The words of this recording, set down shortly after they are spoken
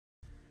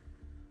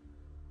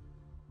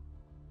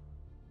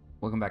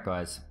Welcome back,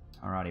 guys.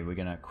 Alrighty, we're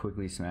gonna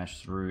quickly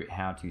smash through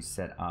how to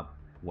set up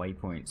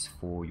waypoints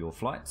for your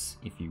flights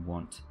if you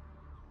want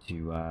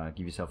to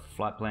give yourself a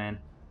flight plan,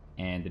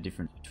 and the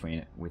difference between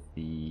it with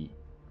the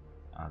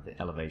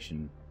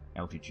elevation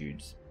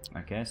altitudes.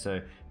 Okay,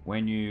 so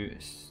when you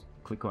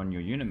click on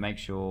your unit, make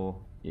sure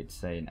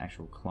it's an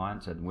actual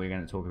client. So we're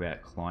going to talk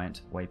about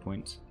client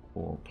waypoints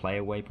or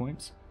player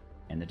waypoints,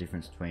 and the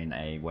difference between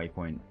a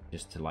waypoint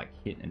just to like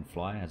hit and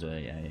fly as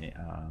a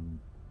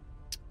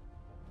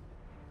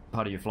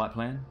part of your flight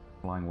plan,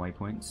 flying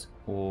waypoints,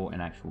 or an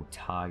actual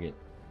target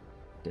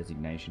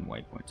designation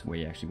waypoints where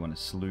you actually want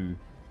to slew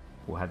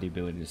or have the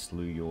ability to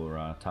slew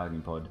your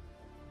targeting pod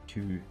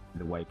to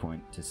the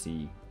waypoint to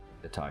see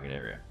the target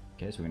area.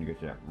 Okay, so we're going to go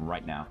through that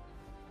right now.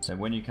 So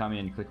when you come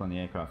in, you click on the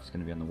aircraft, it's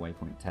going to be on the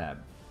waypoint tab.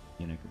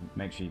 You know,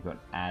 make sure you've got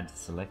add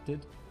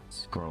selected,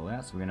 scroll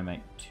out. So we're going to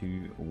make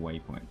 2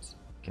 waypoints.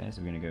 Okay,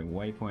 so we're going to go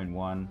waypoint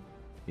 1,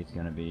 it's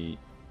going to be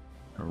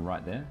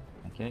right there.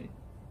 Okay,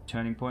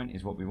 turning point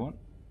is what we want.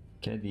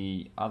 Okay,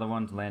 the other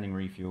ones, landing,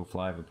 refuel,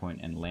 flyover point,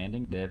 and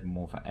landing, they're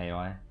more for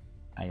AI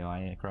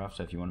aircraft.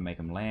 So if you want to make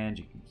them land,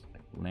 you can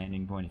select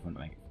landing point. If you want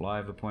to make it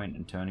flyover point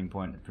and turning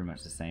point, it's pretty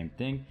much the same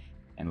thing.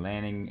 And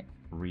landing,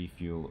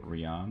 refuel,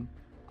 rearm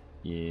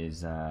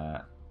is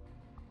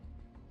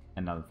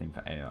another thing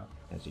for AI.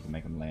 Okay, so you can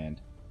make them land,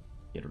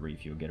 get a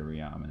refuel, get a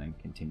rearm, and then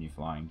continue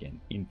flying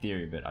again. In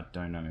theory, but I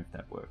don't know if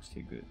that works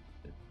too good.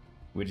 But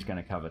we're just going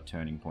to cover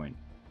turning point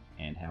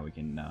and how we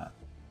can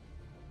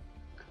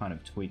kind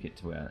of tweak it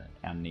to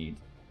our needs.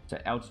 So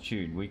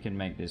altitude, we can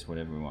make this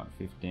whatever we want.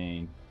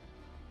 15.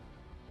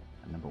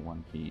 Number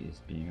 1 key is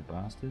being a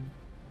bastard.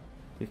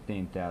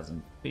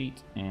 15,000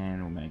 feet,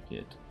 and we'll make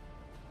it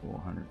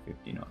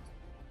 450 knots.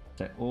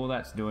 So all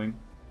that's doing,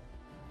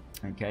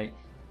 okay,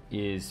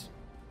 is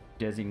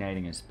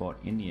designating a spot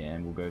in the air,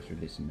 and we'll go through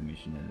this in the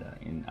mission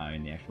in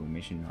the actual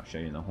mission. I'll show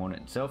you the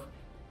Hornet itself.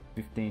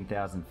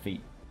 15,000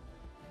 feet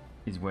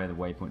is where the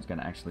waypoint is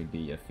going to actually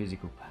be a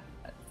physical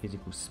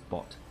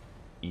spot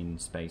in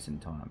space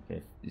and time.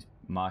 Okay, it's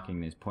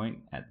marking this point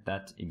at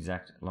that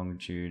exact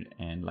longitude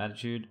and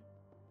latitude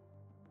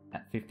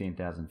at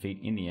 15,000 feet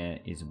in the air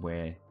is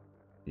where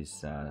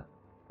this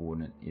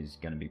coordinate is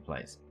going to be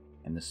placed.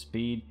 And the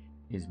speed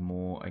is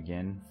more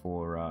again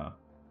for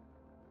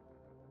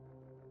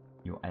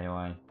your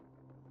AI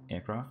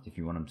aircraft. If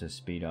you want them to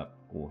speed up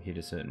or hit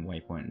a certain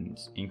waypoint and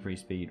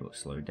increase speed or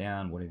slow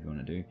down, whatever you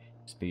want to do,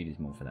 speed is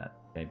more for that.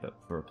 Okay, but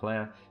for a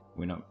player,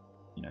 we're not,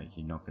 you know,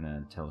 you're not going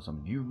to tell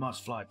someone you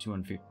must fly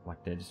 250. Like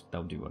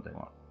they'll do what they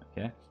want.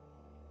 Okay,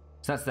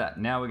 so that's that.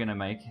 Now we're going to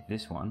make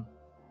this one.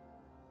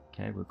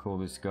 Okay, we'll call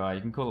this guy,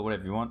 you can call it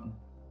whatever you want.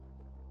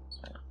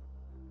 So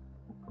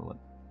we'll call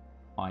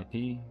it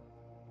IP,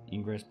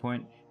 ingress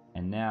point.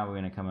 And now we're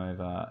going to come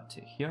over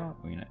to here.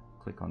 We're going to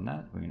click on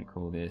that. We're going to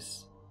call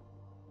this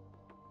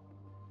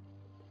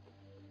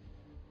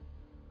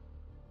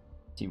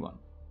T1.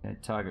 Okay,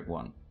 target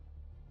 1.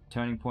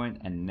 Turning point,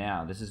 and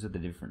now this is the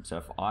difference. So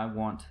if I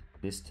want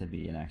this to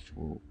be an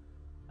actual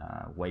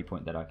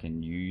waypoint that I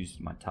can use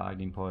my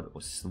targeting pod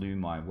or slew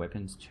my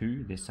weapons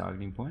to this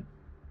targeting point,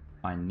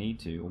 I need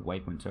to, or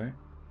waypoint, sorry,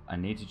 I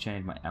need to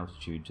change my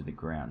altitude to the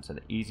ground. So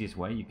the easiest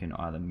way, you can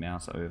either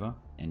mouse over,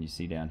 and you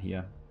see down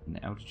here in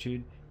the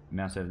altitude,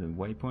 mouse over the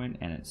waypoint,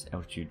 and it's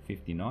altitude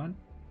 59.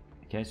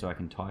 Okay, so I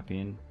can type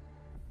in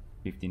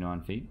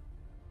 59 feet.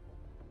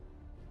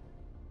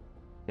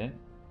 Okay,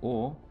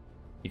 or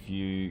if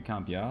you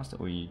can't be asked,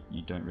 or you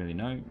don't really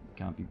know,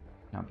 can't be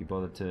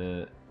bothered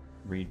to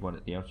read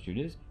what the altitude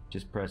is,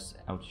 just press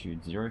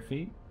altitude 0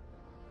 feet.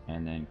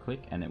 And then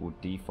click, and it will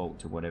default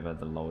to whatever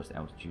the lowest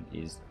altitude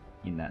is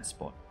in that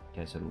spot.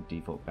 Okay, so it will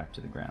default back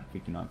to the ground,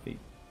 59 feet,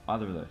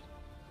 either of those.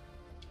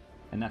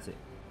 And that's it.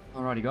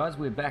 Alrighty guys,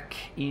 we're back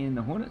in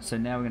the Hornet. So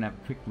now we're gonna have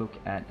a quick look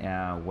at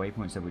our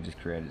waypoints that we just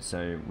created.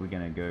 So we're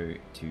gonna go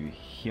to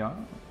here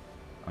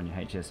on your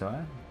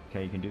HSI.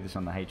 Okay, you can do this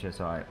on the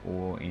HSI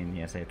or in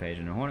the SA page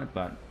in the Hornet,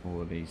 but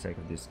for the sake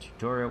of this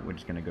tutorial, we're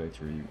just gonna go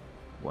through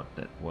what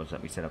that was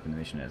that we set up in the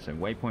mission. So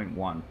waypoint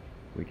 1,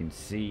 we can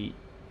see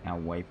our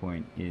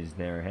waypoint is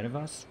there ahead of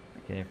us.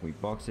 Okay, if we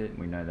box it,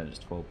 we know that it's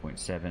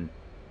 12.7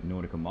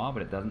 nautical mile,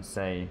 but it doesn't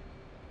say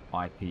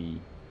IP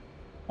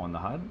on the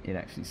HUD. It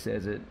actually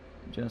says it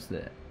just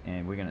there.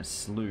 And we're going to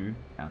slew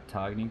our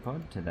targeting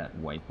pod to that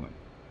waypoint.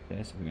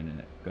 Okay, so we're going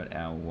to got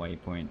our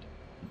waypoint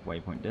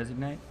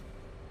designate.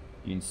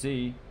 You can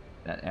see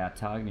that our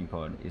targeting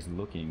pod is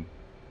looking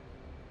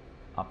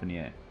up in the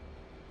air.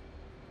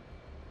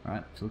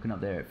 Alright, it's looking up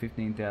there at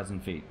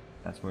 15,000 feet.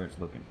 That's where it's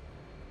looking,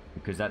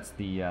 because that's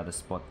the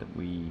spot that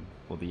we,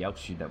 or the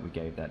altitude that we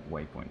gave that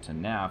waypoint. So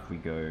now if we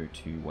go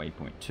to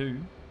waypoint 2,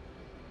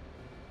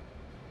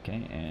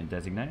 okay, and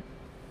designate,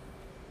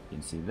 you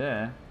can see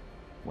there,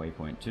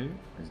 waypoint 2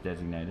 is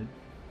designated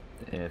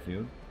the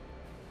airfield,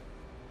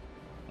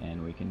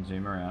 and we can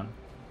zoom around,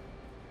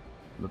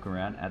 look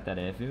around at that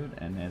airfield,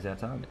 and there's our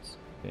targets.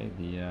 Okay,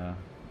 the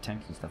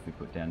tanks and stuff we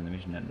put down in the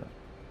mission editor.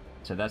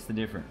 So that's the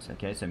difference.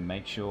 Okay, so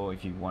make sure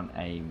if you want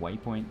a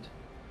waypoint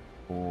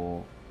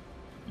or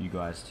you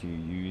guys to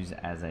use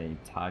as a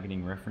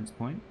targeting reference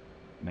point.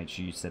 Make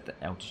sure you set the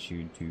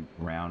altitude to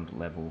ground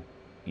level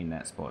in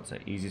that spot. So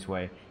easiest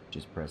way,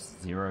 just press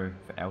 0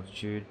 for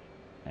altitude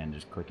and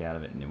just click out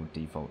of it and it will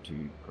default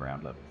to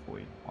ground level for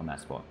you on that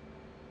spot.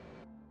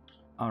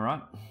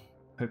 Alright,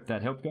 hope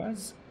that helped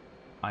guys.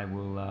 I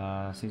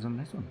will see you on the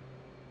next one.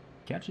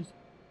 Catches.